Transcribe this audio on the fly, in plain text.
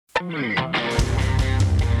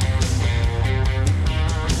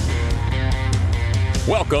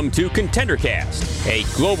Welcome to ContenderCast, a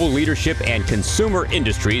global leadership and consumer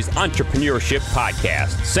industries entrepreneurship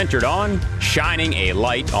podcast centered on shining a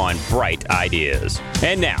light on bright ideas.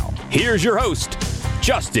 And now, here's your host,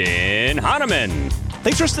 Justin Hahnemann.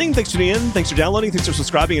 Thanks for listening. Thanks for tuning in. Thanks for downloading. Thanks for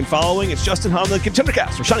subscribing and following. It's Justin Hahnemann,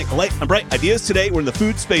 ContenderCast. We're shining a light on bright ideas. Today, we're in the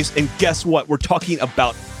food space, and guess what? We're talking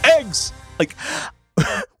about eggs.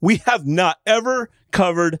 We have not ever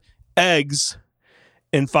covered eggs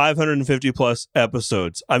in 550 plus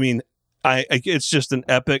episodes. I mean, it's just an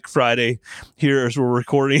epic Friday here as we're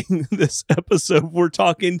recording this episode. We're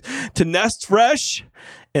talking to Nestfresh,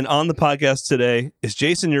 and on the podcast today is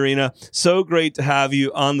Jason Urena. So great to have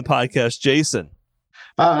you on the podcast, Jason.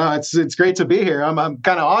 No, it's great to be here. I'm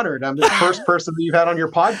kind of honored. I'm the first person that you've had on your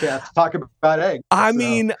podcast to talk about eggs. I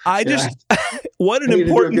mean, what an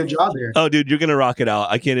important do a good job here. Oh, dude, you're gonna rock it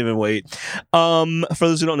out. I can't even wait. For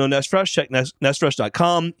those who don't know Nestfresh, check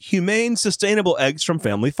nestfresh.com. Humane, sustainable eggs from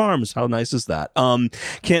family farms. How nice is that?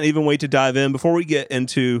 Can't even wait to dive in. Before we get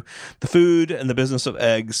into the food and the business of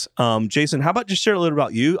eggs, Jason, how about just share a little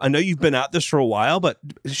about you? I know you've been at this for a while, but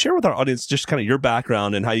share with our audience just kind of your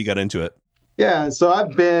background and how you got into it. Yeah, so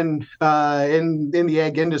I've been in the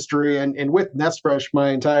egg industry and with Nestfresh my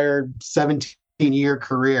entire 17-year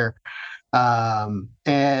career. And,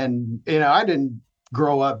 I didn't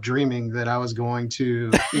grow up dreaming that I was going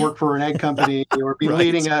to work for an egg company or be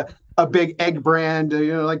leading a big egg brand,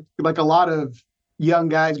 like a lot of young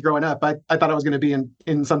guys growing up. I thought I was going to be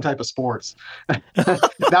in some type of sports.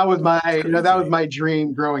 That was my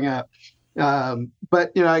dream growing up.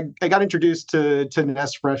 But I got introduced to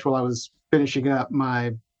Nestfresh while I was finishing up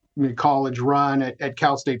my college run at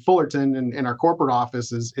Cal State Fullerton, and our corporate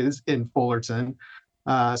office is in Fullerton.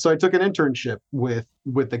 So I took an internship with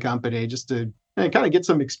the company just to kind of get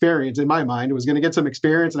some experience. In my mind, it was going to get some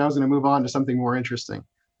experience, and I was going to move on to something more interesting.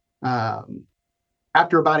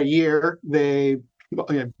 After about a year,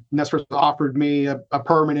 Nestfresh offered me a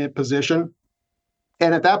permanent position,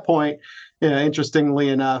 and at that point, interestingly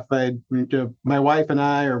enough, my wife and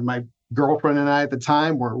I, or my girlfriend and I at the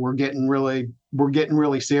time, we're getting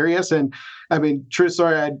really serious. And I mean, true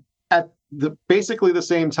story, at basically the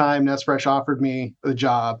same time Nestfresh offered me the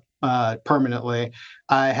job permanently,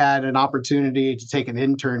 I had an opportunity to take an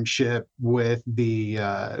internship with the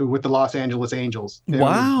Los Angeles Angels.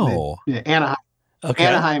 Wow. Anaheim. Okay.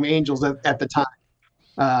 Anaheim Angels at the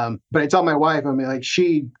time. But I tell my wife,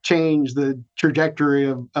 she changed the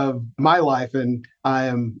trajectory of my life, and I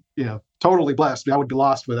am, totally blessed. I would be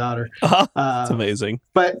lost without her. That's amazing.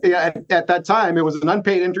 But at that time, it was an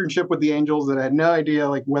unpaid internship with the Angels that I had no idea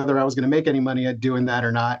whether I was going to make any money at doing that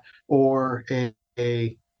or not, or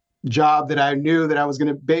a job that I knew that I was going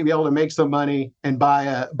to be able to make some money and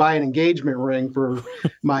buy an engagement ring for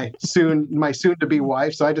my soon to be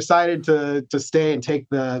wife. So I decided to stay and take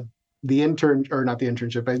the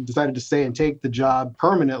internship. I decided to stay and take the job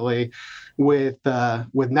permanently with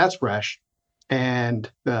Nestfresh. And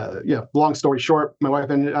long story short, my wife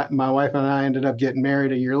and I ended up getting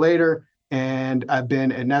married a year later, and I've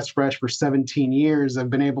been at Nestfresh for 17 years. I've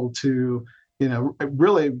been able to,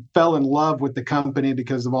 really fell in love with the company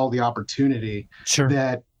because of all the opportunity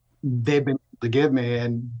that they've been able to give me,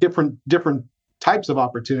 and different types of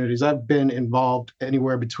opportunities. I've been involved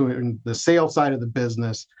anywhere between the sales side of the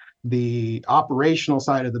business, the operational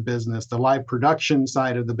side of the business, the live production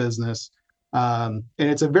side of the business. And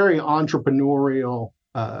it's a very entrepreneurial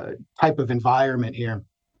type of environment here.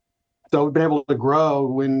 So we've been able to grow.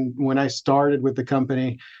 When I started with the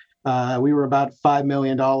company, we were about $5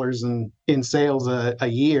 million in sales a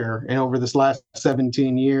year. And over this last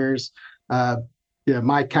 17 years,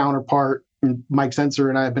 my counterpart, Mike Sensor,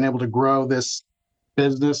 and I have been able to grow this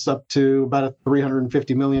business up to about a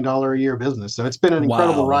 $350 million a year business. So it's been an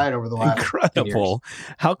incredible ride over the last Incredible.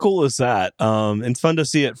 How cool is that? It's fun to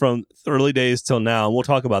see it from early days till now. And we'll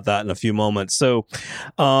talk about that in a few moments. So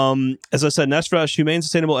as I said, Nestfresh, humane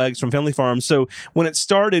sustainable eggs from family farms. So when it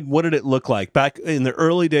started, what did it look like? Back in the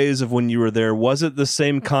early days of when you were there, was it the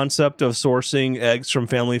same concept of sourcing eggs from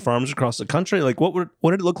family farms across the country? Like what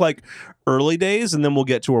did it look like early days? And then we'll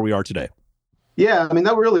get to where we are today. Yeah, I mean,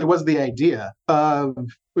 that really was the idea of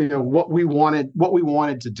what we wanted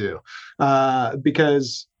to do,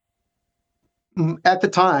 because at the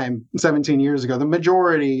time, 17 years ago, the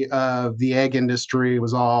majority of the egg industry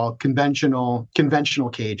was all conventional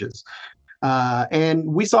cages. And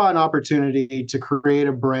we saw an opportunity to create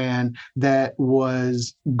a brand that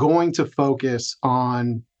was going to focus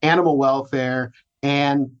on animal welfare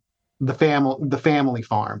and the family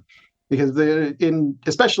farm. because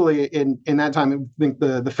especially in that time, I think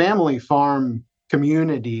the family farm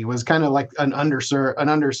community was kind of like an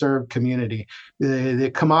underserved community.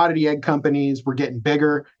 The commodity egg companies were getting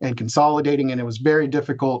bigger and consolidating, and it was very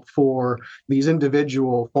difficult for these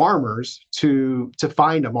individual farmers to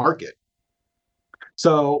find a market.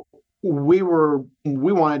 So we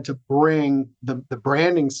wanted to bring the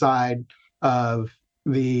branding side of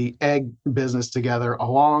the egg business together,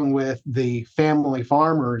 along with the family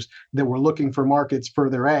farmers that were looking for markets for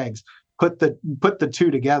their eggs. Put the two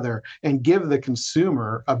together and give the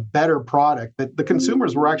consumer a better product that the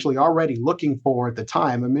consumers were actually already looking for at the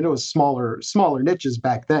time. I mean, it was smaller niches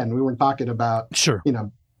back then. We weren't talking about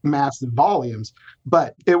massive volumes,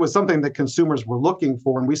 but it was something that consumers were looking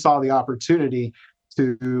for, and we saw the opportunity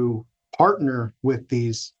to partner with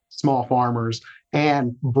these small farmers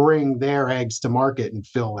and bring their eggs to market and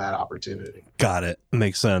fill that opportunity. Got it.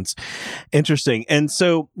 Makes sense. Interesting. And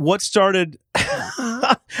so what started,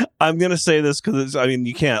 I'm going to say this because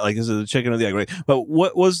you can't, like, is it the chicken or the egg, right? But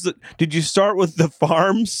did you start with the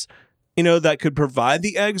farms, that could provide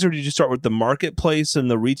the eggs, or did you start with the marketplace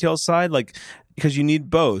and the retail side? Like, because you need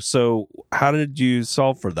both. So how did you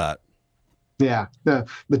solve for that? Yeah,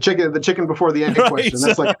 the chicken before the egg question.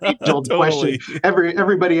 That's like an age-old Totally. question.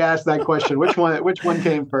 Everybody asked that question. Which one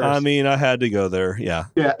came first? I mean, I had to go there. Yeah.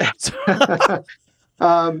 Yeah.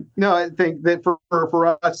 No, I think that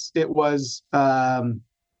for us, it was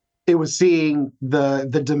seeing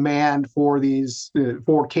the demand for these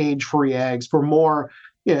for cage-free eggs, for more.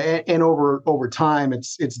 And over time,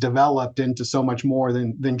 it's developed into so much more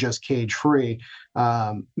than just cage-free.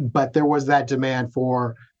 But there was that demand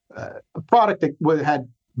for a product that had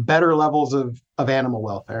better levels of animal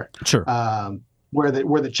welfare. Sure. Where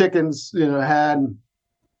the chickens, had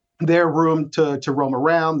their room to roam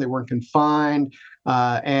around. They weren't confined.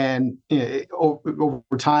 And over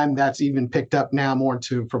time, that's even picked up now more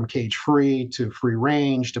from cage-free to free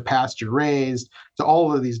range to pasture-raised to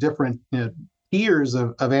all of these different tiers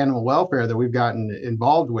of animal welfare that we've gotten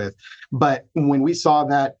involved with. But when we saw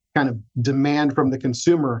that kind of demand from the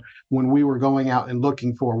consumer, when we were going out and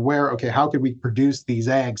looking for how could we produce these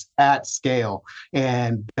eggs at scale?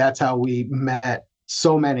 And that's how we met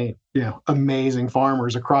so many, amazing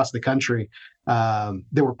farmers across the country.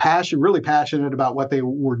 They were really passionate about what they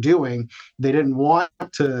were doing. They didn't want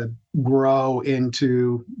to grow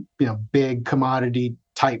into, big commodity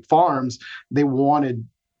type farms. They wanted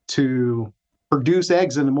to produce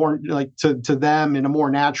eggs in a more to them in a more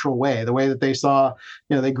natural way, the way that they saw,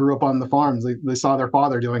 they grew up on the farms. They saw their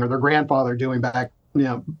father doing or their grandfather doing back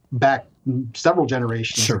several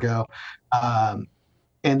generations ago.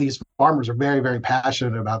 And these farmers are very, very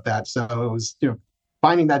passionate about that. So it was,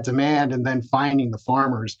 finding that demand and then finding the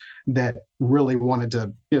farmers that really wanted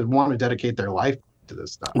to dedicate their life to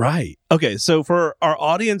this stuff. Right. Okay. So for our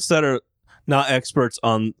audience that are not experts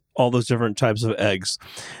on all those different types of eggs,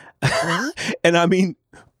 and I mean,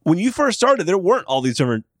 when you first started, there weren't all these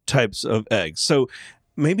different types of eggs. So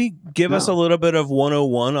maybe give us a little bit of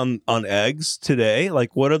 101 on eggs today.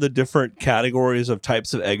 Like, what are the different categories of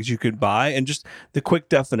types of eggs you could buy, and just the quick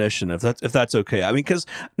definition, if that's okay. I mean, because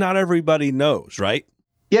not everybody knows, right?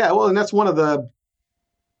 Yeah, well, and that's one of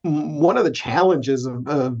the challenges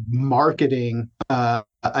of marketing an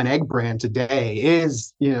egg brand today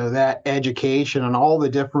is that education on all the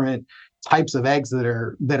different types of eggs that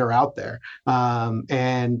are out there,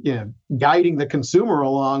 and guiding the consumer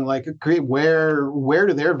along, like, okay, where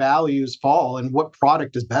do their values fall and what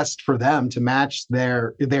product is best for them to match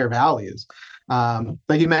their values.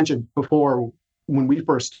 Like you mentioned before, when we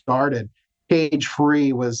first started, cage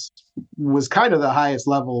free was kind of the highest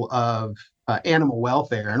level of animal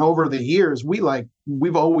welfare, and over the years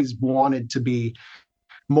we've always wanted to be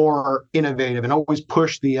more innovative and always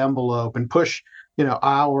push the envelope and push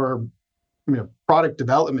our product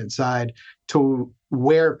development side to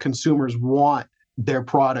where consumers want their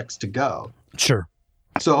products to go. Sure.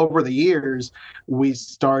 So over the years, we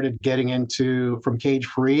started getting into free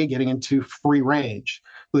range.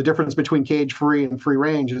 The difference between cage free and free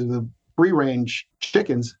range is the free range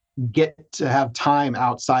chickens get to have time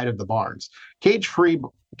outside of the barns. Cage free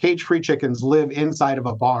chickens live inside of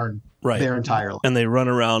a barn their entire life. And they run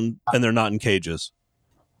around and they're not in cages.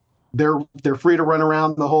 They're free to run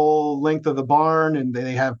around the whole length of the barn, and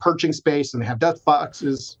they have perching space and they have death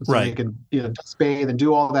boxes, so they can dust bathe and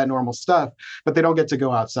do all that normal stuff, but they don't get to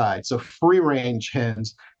go outside. So free range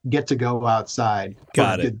hens get to go outside for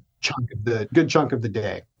a good chunk of the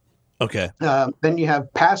day. Okay. Then you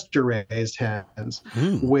have pasture raised hens,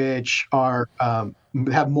 which are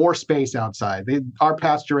have more space outside. Our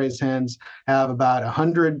pasture raised hens have about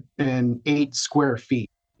 108 square feet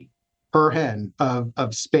per hen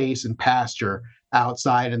of space and pasture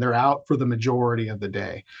outside, and they're out for the majority of the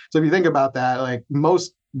day. So if you think about that, like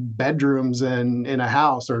most bedrooms in a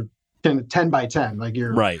house are 10 by 10, like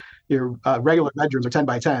your regular bedrooms are 10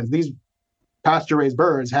 by 10s. These pasture raised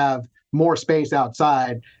birds have more space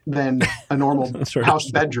outside than a normal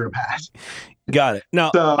house bedroom has. Got it.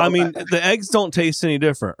 Now, so, I mean, the eggs don't taste any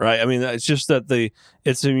different, right? I mean, it's just that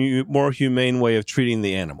it's a more humane way of treating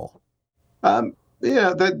the animal.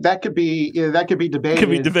 Yeah, that could be debated. Could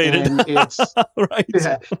be debated. And it's right.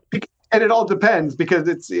 Yeah, and it all depends, because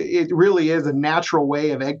it really is a natural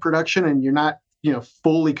way of egg production, and you're not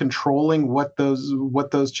fully controlling what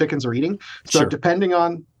those chickens are eating. So depending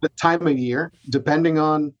on the time of year, depending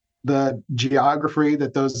on the geography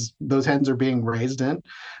that those hens are being raised in,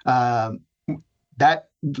 that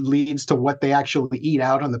leads to what they actually eat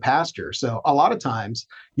out on the pasture. So a lot of times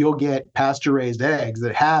you'll get pasture raised eggs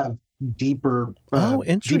that have deeper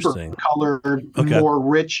colored, more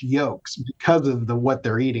rich yolks because of what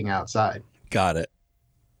they're eating outside. Got it.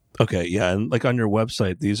 Okay. Yeah. And like on your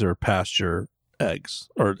website, these are pasture eggs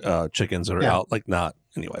or chickens that are out, like not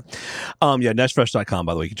anyway. Nestfresh.com,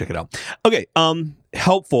 by the way, you can check it out. Okay.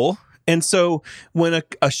 Helpful. And so when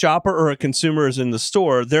a shopper or a consumer is in the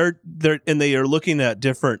store, they are looking at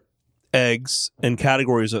different eggs and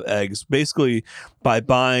categories of eggs, basically by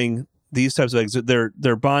buying these types of eggs,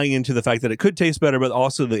 they're buying into the fact that it could taste better, but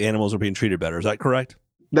also the animals are being treated better. Is that correct?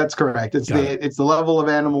 That's correct. It's the level of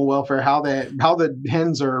animal welfare, how the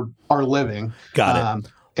hens are living. Got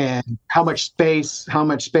it. And how much space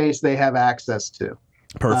they have access to.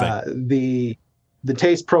 Perfect. The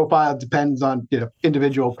taste profile depends on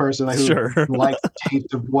individual person who likes the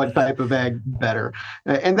taste of what type of egg better.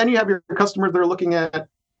 And then you have your customers that are looking at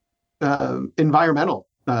environmental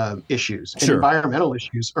issues. And environmental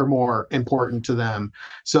issues are more important to them.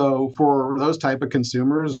 So for those type of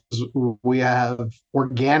consumers, we have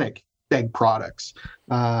organic egg products.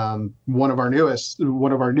 One of our newest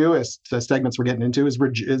segments we're getting into is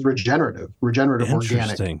regenerative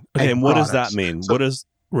organic. Okay, and what does that mean?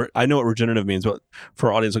 I know what regenerative means, but for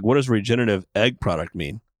our audience, like, what does regenerative egg product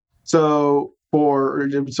mean? So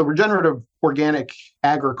regenerative organic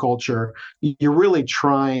agriculture, you're really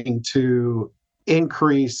trying to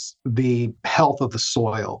increase the health of the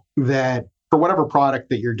soil, that for whatever product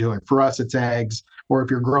that you're doing. For us, it's eggs, or if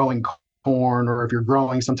you're growing corn, or if you're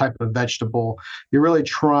growing some type of vegetable, you're really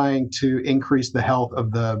trying to increase the health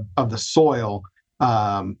of the soil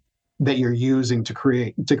that you're using to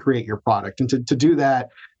create your product. And to do that,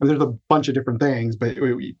 there's a bunch of different things, but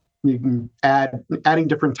you can adding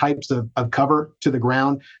different types of cover to the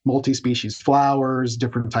ground, multi-species flowers,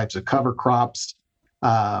 different types of cover crops,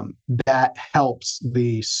 that helps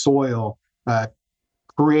the soil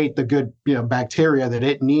create the good bacteria that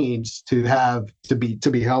it needs to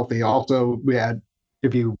be healthy. Also,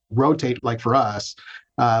 if you rotate, like for us,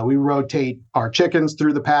 we rotate our chickens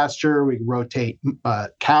through the pasture. We rotate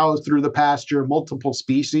cows through the pasture. Multiple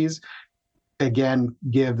species, again,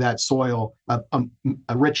 give that soil a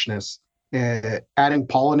richness. Adding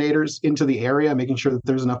pollinators into the area, making sure that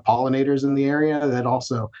there's enough pollinators in the area, that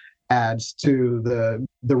also adds to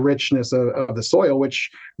the richness of the soil, which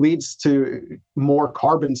leads to more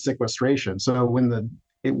carbon sequestration. So when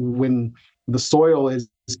the soil is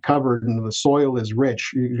covered and the soil is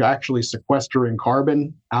rich, you're actually sequestering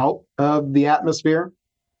carbon out of the atmosphere,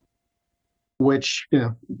 which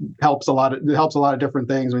helps a lot of different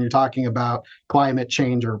things when you're talking about climate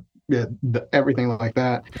change or everything like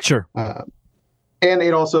that. Sure. And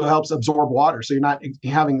it also helps absorb water, so you're not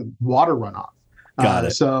having water runoff. Got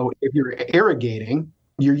it. So if you're irrigating,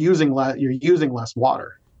 you're using less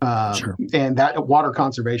water, and that water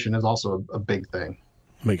conservation is also a big thing.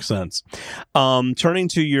 Makes sense. Turning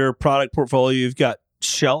to your product portfolio, you've got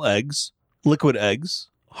shell eggs, liquid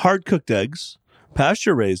eggs, hard cooked eggs,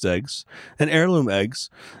 pasture raised eggs, and heirloom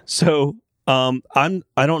eggs. So I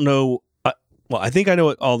don't know. I think I know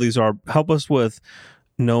what all these are. Help us with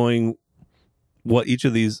knowing what each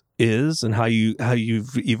of these is and how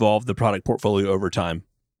you've evolved the product portfolio over time.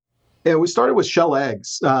 Yeah, we started with shell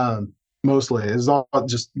eggs. Mostly it's all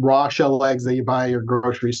just raw shell eggs that you buy at your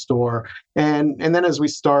grocery store, and then as we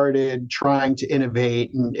started trying to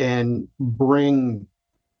innovate and bring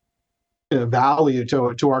value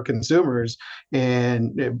to our consumers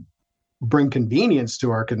and bring convenience to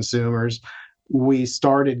our consumers, we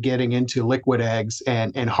started getting into liquid eggs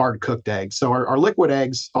and hard cooked eggs. So our liquid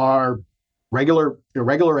eggs are regular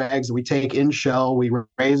eggs that we take in shell. We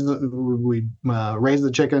raise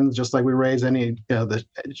the chickens just like we raise any the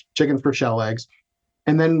chickens for shell eggs,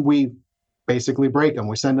 and then we basically break them.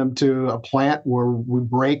 We send them to a plant where we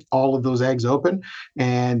break all of those eggs open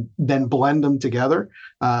and then blend them together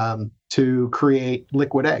to create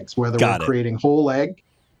liquid eggs, whether we're creating whole egg,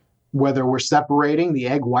 whether we're separating the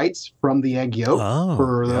egg whites from the egg yolk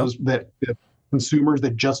for those that consumers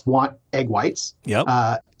that just want egg whites.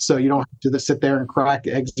 So you don't have to sit there and crack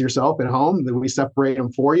eggs yourself at home. Then we separate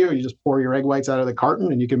them for you. You just pour your egg whites out of the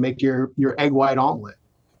carton and you can make your egg white omelet.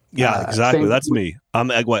 Yeah, exactly. That's me. I'm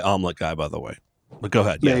the egg white omelet guy, by the way. But go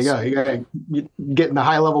ahead. There you go. You're getting the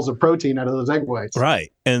high levels of protein out of those egg whites.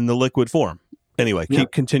 Right. In the liquid form. Anyway,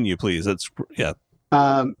 continue, please.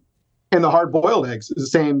 And the hard-boiled eggs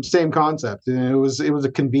is the same concept. And it was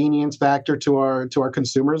a convenience factor to our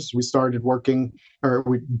consumers. We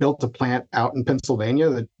built a plant out in Pennsylvania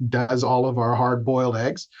that does all of our hard-boiled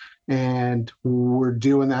eggs, and we're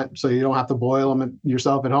doing that so you don't have to boil them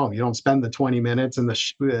yourself at home. You don't spend the 20 minutes in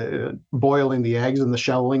the boiling the eggs and the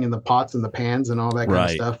shelling in the pots and the pans and all that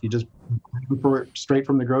kind of stuff. You just for it straight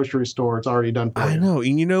from the grocery store. It's already done for you. I know,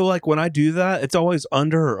 and like when I do that, it's always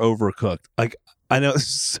under or overcooked. Like, I know it's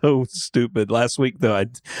so stupid. Last week, though,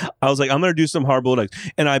 I was like, I'm going to do some hard-boiled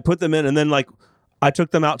eggs. And I put them in, and then, like, I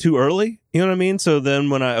took them out too early. You know what I mean? So then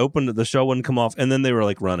when I opened it, the shell wouldn't come off, and then they were,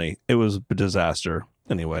 like, runny. It was a disaster.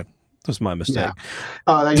 Anyway, that's my mistake.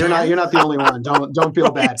 You're not the only one. Don't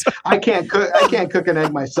feel bad. I can't cook an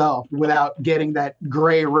egg myself without getting that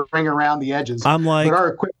gray ring around the edges. I'm like,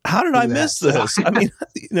 how did I miss this? I mean,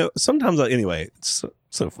 sometimes anyway, it's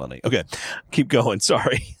so funny. Okay, keep going.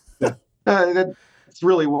 Sorry. That's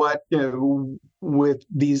really what, with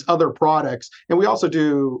these other products. And we also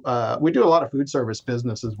do a lot of food service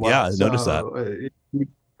business as well. Yeah, I noticed that.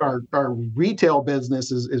 Our retail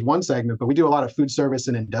business is one segment, but we do a lot of food service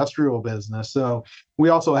and industrial business. So we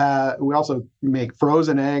also make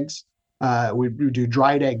frozen eggs. We do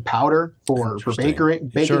dried egg powder for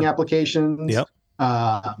baking applications.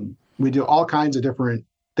 We do all kinds of different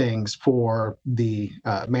things for the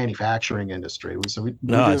manufacturing industry. So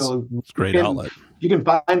it's a great outlet. You can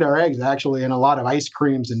find our eggs actually in a lot of ice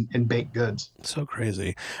creams and baked goods. So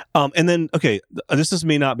crazy. And then, okay, this is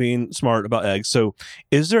me not being smart about eggs. So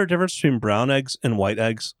is there a difference between brown eggs and white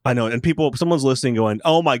eggs? I know. And someone's listening going,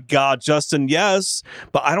 oh my God, Justin, yes,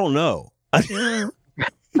 but I don't know. There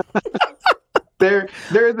is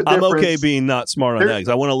a difference. I'm okay being not smart on eggs.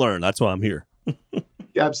 I want to learn. That's why I'm here.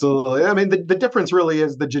 Absolutely. I mean, the difference really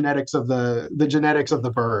is the genetics of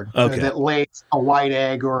the bird that lays a white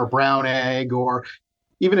egg or a brown egg, or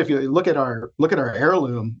even if you look at our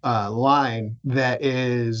heirloom line that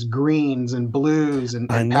is greens and blues and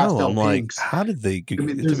pastel pinks. Like, how did they get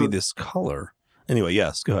to be this color? Anyway,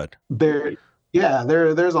 yes, go ahead.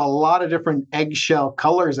 There's a lot of different eggshell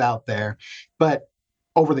colors out there, but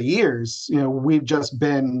over the years, we've just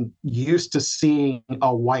been used to seeing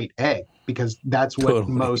a white egg because that's what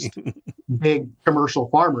most big commercial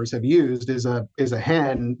farmers have used is a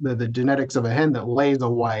hen, the genetics of a hen that lays a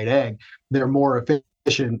white egg. They're more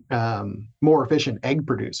efficient egg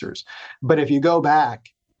producers. But if you go back,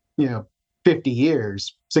 50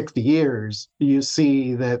 years, 60 years, you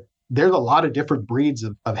see that there's a lot of different breeds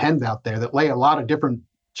of hens out there that lay a lot of different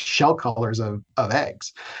shell colors of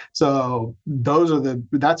eggs. So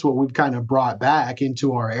that's what we've kind of brought back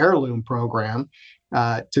into our heirloom program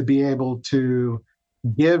to be able to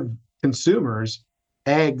give consumers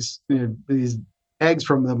eggs, these eggs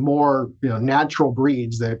from the more natural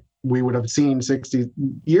breeds that we would have seen 60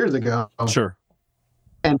 years ago. Sure.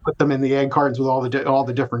 And put them in the egg cartons with all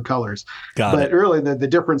the different colors. But really, the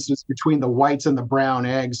differences between the whites and the brown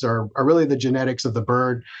eggs are really the genetics of the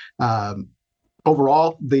bird.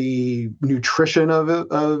 Overall, the nutrition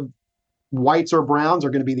of whites or browns are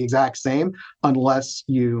going to be the exact same unless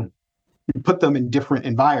you put them in different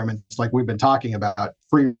environments, like we've been talking about,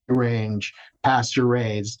 free range, pasture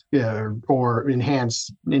raised, or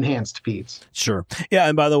enhanced feeds. Sure. Yeah.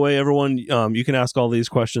 And by the way, everyone, you can ask all these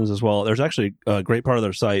questions as well. There's actually a great part of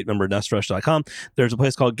their site. Remember, nestfresh.com. There's a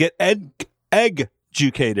place called Get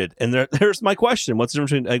Egg-Educated. And there's my question. What's the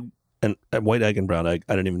difference between white egg and brown egg?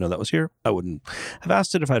 I didn't even know that was here. I wouldn't have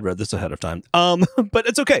asked it if I'd read this ahead of time. But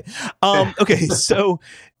it's okay. Okay. So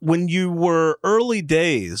when you were early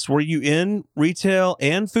days, were you in retail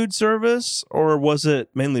and food service, or was it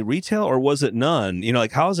mainly retail, or was it none?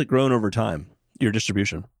 How has it grown over time, your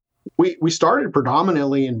distribution? We started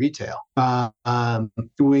predominantly in retail. The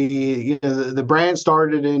brand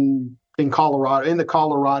started in Colorado, in the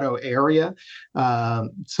Colorado area.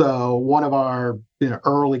 So one of our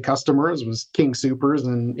early customers was King Soopers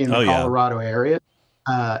in the Colorado area.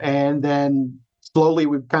 And then slowly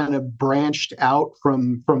we've kind of branched out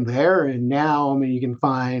from there, and now, I mean, you can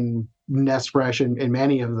find Nestfresh in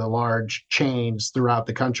many of the large chains throughout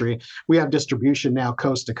the country. We have distribution now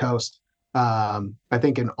coast to coast. I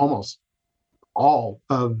think in almost all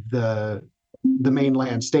of the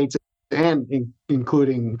mainland states, and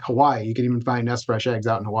including Hawaii. You can even find Nestfresh eggs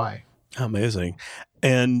out in Hawaii. Amazing.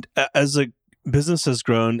 And as a business has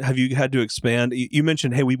grown, have you had to expand? You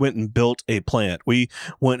mentioned, hey, we went and built a plant. We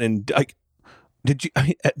went and did you? I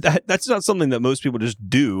mean, that's not something that most people just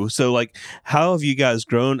do. So, like, how have you guys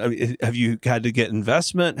grown? I mean, have you had to get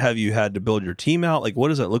investment? Have you had to build your team out? Like, what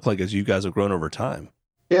does that look like as you guys have grown over time?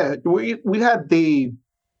 Yeah, we had the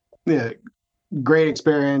great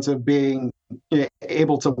experience of being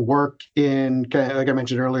able to work in, like I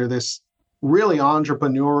mentioned earlier, this really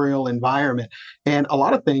entrepreneurial environment, and a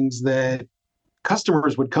lot of things that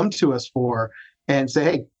customers would come to us for and say,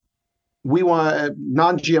 hey, we want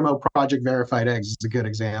non-GMO project verified eggs is a good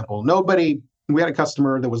example. We had a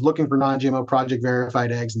customer that was looking for non-GMO project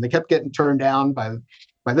verified eggs, and they kept getting turned down by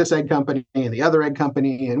this egg company and the other egg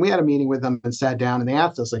company. And we had a meeting with them and sat down, and they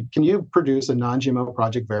asked us, like, can you produce a non-GMO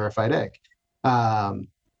project verified egg?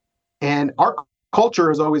 And our culture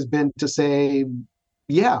has always been to say,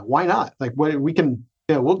 yeah, why not? Like,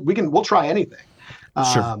 we'll try anything.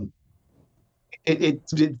 Sure.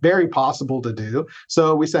 It's very possible to do.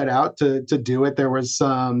 So we set out to do it. There was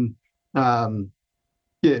some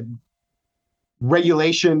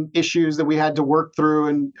regulation issues that we had to work through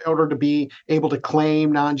in order to be able to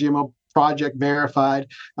claim non-GMO project verified.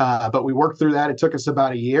 But we worked through that. It took us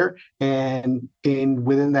about a year. And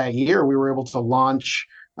within that year, we were able to launch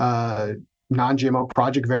non-GMO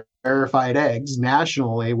project verified eggs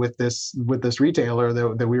nationally with this retailer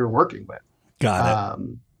that we were working with. Got it.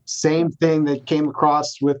 Same thing that came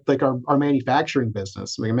across with like our manufacturing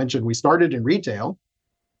business. We mentioned we started in retail,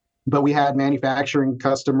 but we had manufacturing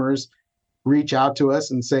customers reach out to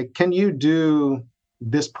us and say, can you do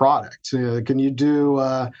this product? Can you do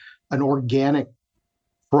an organic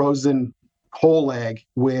frozen whole egg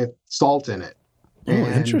with salt in it?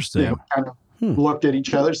 And, interesting. Kind of looked at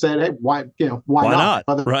each other, said, hey, why not?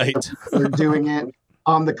 Right. They're doing it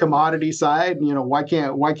on the commodity side. Why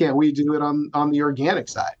can't we do it on the organic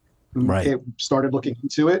side? Right. It started looking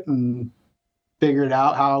into it and figured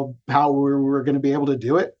out how we were going to be able to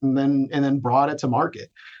do it, and then brought it to market.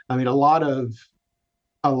 I mean, a lot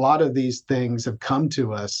of these things have come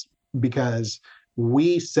to us because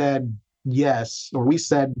we said yes, or we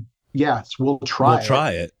said yes, we'll try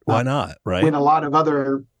it. Why not? Right. When a lot of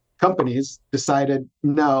other companies decided,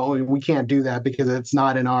 no, we can't do that because it's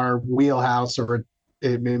not in our wheelhouse, or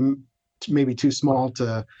it may be too small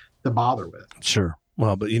to bother with. Sure.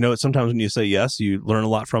 Well, but sometimes when you say yes, you learn a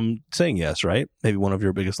lot from saying yes, right? Maybe one of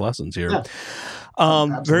your biggest lessons here. Yeah.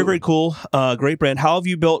 Very, very cool. Great brand. How have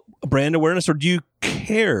you built brand awareness, or do you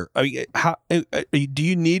care? I mean, do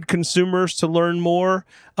you need consumers to learn more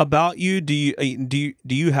about you? Do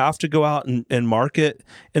you have to go out and market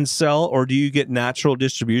and sell, or do you get natural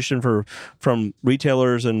distribution from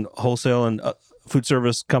retailers and wholesale and food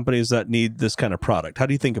service companies that need this kind of product? How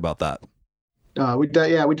do you think about that? We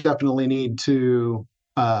definitely need to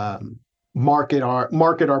market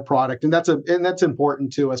our product, and that's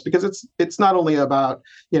important to us, because it's not only about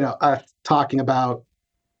us talking about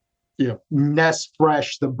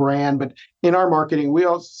Nestfresh, the brand, but in our marketing we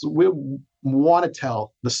want to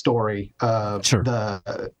tell the story of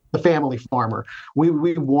the family farmer. We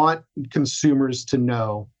want consumers to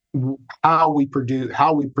know how we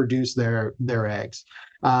produce their eggs.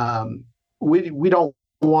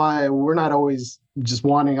 We're not always just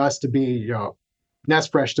wanting us to be,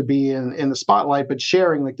 Nestfresh to be in the spotlight, but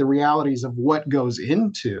sharing like the realities of what goes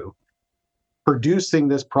into producing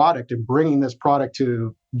this product and bringing this product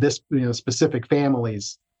to this specific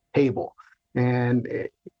family's table. And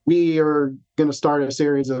we are going to start a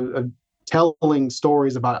series of telling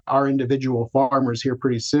stories about our individual farmers here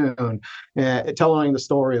pretty soon, telling the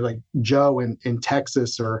story like Joe in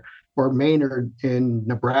Texas, or Maynard in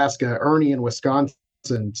Nebraska, Ernie in Wisconsin,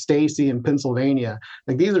 and Stacy in Pennsylvania.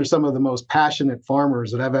 Like, these are some of the most passionate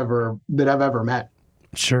farmers that I've ever met.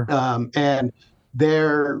 Sure. And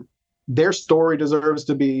their story deserves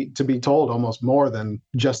to be told almost more than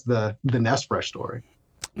just the Nestfresh story.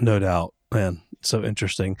 No doubt, man. So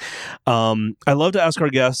interesting. I love to ask our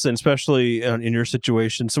guests, and especially in your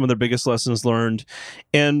situation, some of their biggest lessons learned.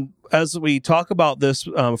 And as we talk about this,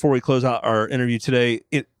 before we close out our interview today,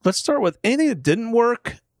 let's start with anything that didn't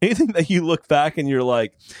work. Anything that you look back and you're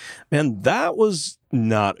like, man, that was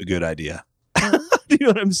not a good idea. Do you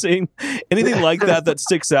know what I'm saying? Anything like that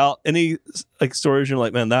sticks out? Any like stories you're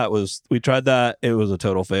like, man, we tried that, it was a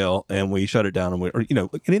total fail, and we shut it down, and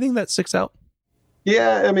anything that sticks out?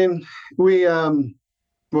 Yeah, I mean, we a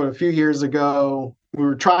few years ago, we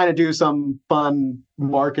were trying to do some fun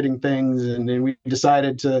marketing things, and then we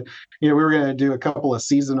decided to, we were going to do a couple of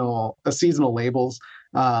seasonal labels.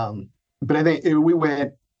 But I think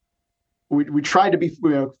we tried to be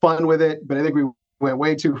fun with it, but I think we went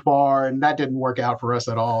way too far, and that didn't work out for us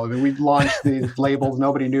at all. I mean, we launched these labels,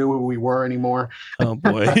 nobody knew who we were anymore. Oh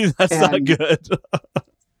boy, that's not good.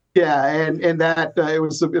 Yeah, and that it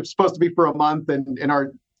was supposed to be for a month, and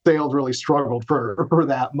our sales really struggled for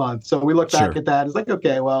that month. So we looked back at that. It's like,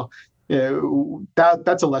 okay, well,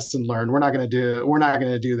 that's a lesson learned. We're not going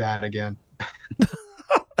to do that again.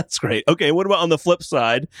 That's great. Okay, what about on the flip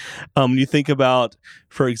side? You think about,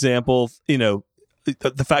 for example,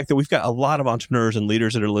 the fact that we've got a lot of entrepreneurs and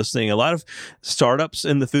leaders that are listening, a lot of startups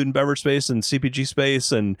in the food and beverage space and CPG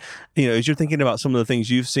space. And, as you're thinking about some of the things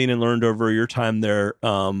you've seen and learned over your time there,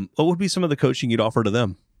 what would be some of the coaching you'd offer to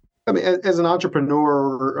them? I mean, as an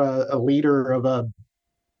entrepreneur, a leader of a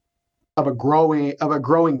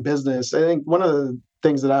growing business, I think one of the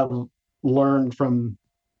things that I've learned from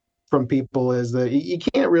people is that you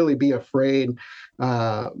can't really be afraid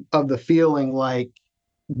of the feeling like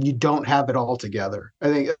you don't have it all together. I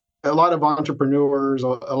think a lot of entrepreneurs, a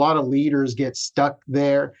lot of leaders get stuck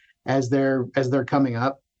there as they're coming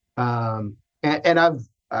up. And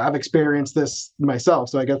I've experienced this myself,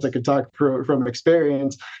 so I guess I could talk from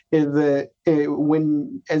experience. Is that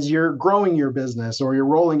as you're growing your business or you're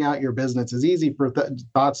rolling out your business, it's easy for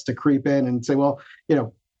thoughts to creep in and say, well,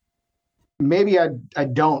 maybe I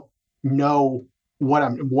don't know what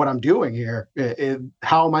I'm doing here.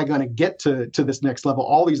 How am I going to get to this next level?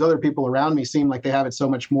 All these other people around me seem like they have it so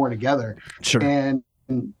much more together. Sure. And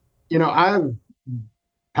I've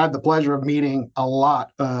had the pleasure of meeting a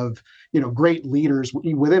lot of great leaders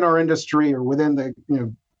within our industry or within the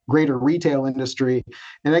greater retail industry,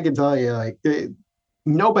 and I can tell you,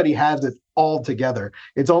 nobody has it all together.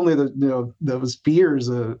 It's only those fears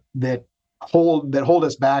that hold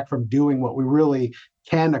us back from doing what we really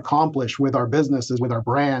can accomplish with our businesses, with our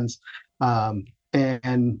brands. Some of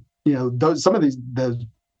the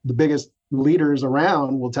biggest leaders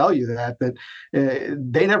around will tell you that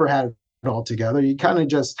they never had it all together. You kind of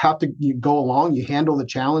just have to go along, you handle the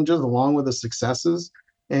challenges along with the successes,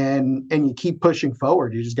 and you keep pushing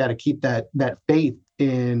forward. You just got to keep that faith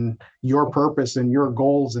in your purpose and your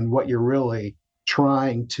goals and what you're really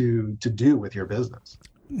trying to do with your business.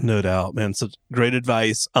 No doubt, man. So great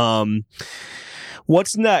advice.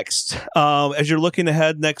 What's next? As you're looking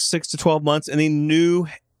ahead next 6 to 12 months, any new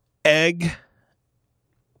egg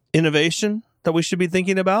innovation that we should be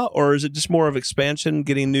thinking about? Or is it just more of expansion,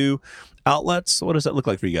 getting new outlets? What does that look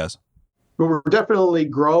like for you guys? Well, we're definitely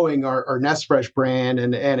growing our Nestfresh brand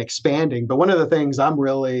and expanding. But one of the things I'm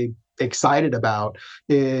really excited about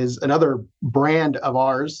is another brand of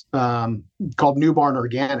ours called Newborn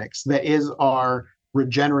Organics. That is our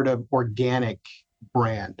regenerative organic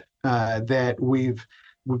brand that we've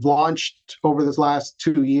launched over this last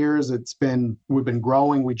 2 years. We've been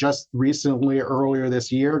growing. We just recently, earlier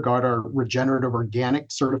this year, got our regenerative organic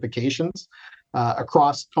certifications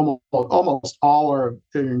across almost all our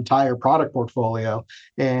entire product portfolio.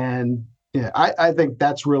 And I think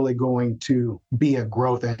that's really going to be a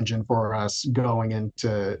growth engine for us going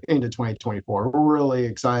into 2024. We're really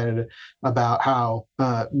excited about how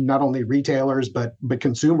not only retailers but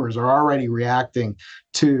consumers are already reacting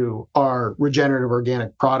to our regenerative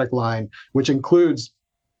organic product line, which includes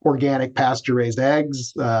organic pasture-raised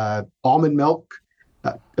eggs, almond milk,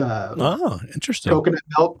 interesting, coconut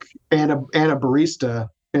milk, and a barista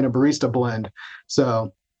blend.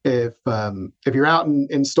 So if you're out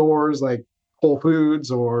in stores like Whole Foods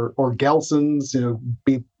or Gelson's,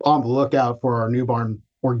 be on the lookout for our Newborn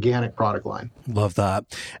Organic product line. Love that.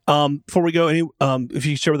 Before we go, if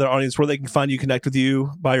you share with our audience where they can find you, connect with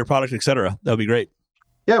you, buy your product, etc., that would be great.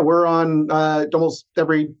 Yeah, we're on almost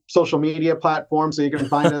every social media platform, so you can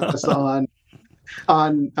find us on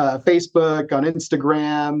Facebook, on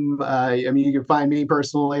Instagram. You can find me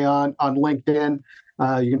personally on LinkedIn.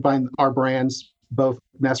 You can find our brands, both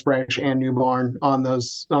Nestfresh and Newborn, on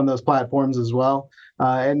those platforms as well.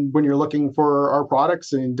 And when you're looking for our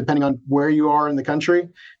products, and depending on where you are in the country,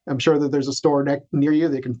 I'm sure that there's a store near you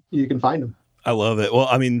that you can find them. I love it. Well,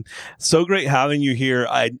 so great having you here.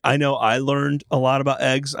 I know I learned a lot about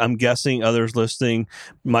eggs. I'm guessing others listening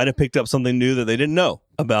might have picked up something new that they didn't know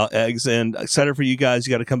about eggs, and excited for you guys.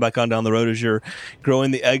 You got to come back on down the road as you're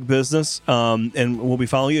growing the egg business, and we'll be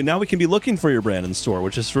following you. Now we can be looking for your brand in the store,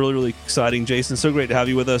 which is really, really exciting. Jason, so great to have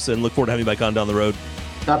you with us, and look forward to having you back on down the road.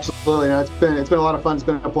 Absolutely. No, it's been a lot of fun. It's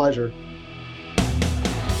been a pleasure.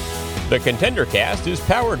 The Contender Cast is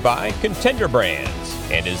powered by Contender Brands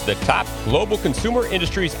and is the top global consumer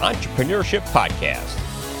industries entrepreneurship podcast.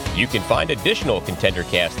 You can find additional Contender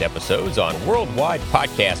Cast episodes on worldwide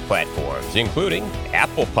podcast platforms, including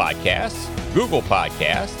Apple Podcasts, Google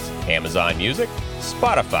Podcasts, Amazon Music,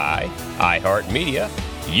 Spotify, iHeartMedia,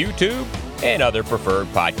 YouTube, and other preferred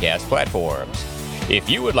podcast platforms. If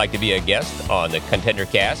you would like to be a guest on the Contender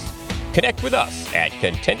Cast, connect with us at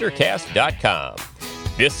contendercast.com.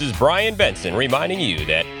 This is Brian Benson reminding you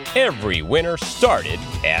that every winner started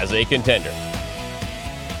as a contender.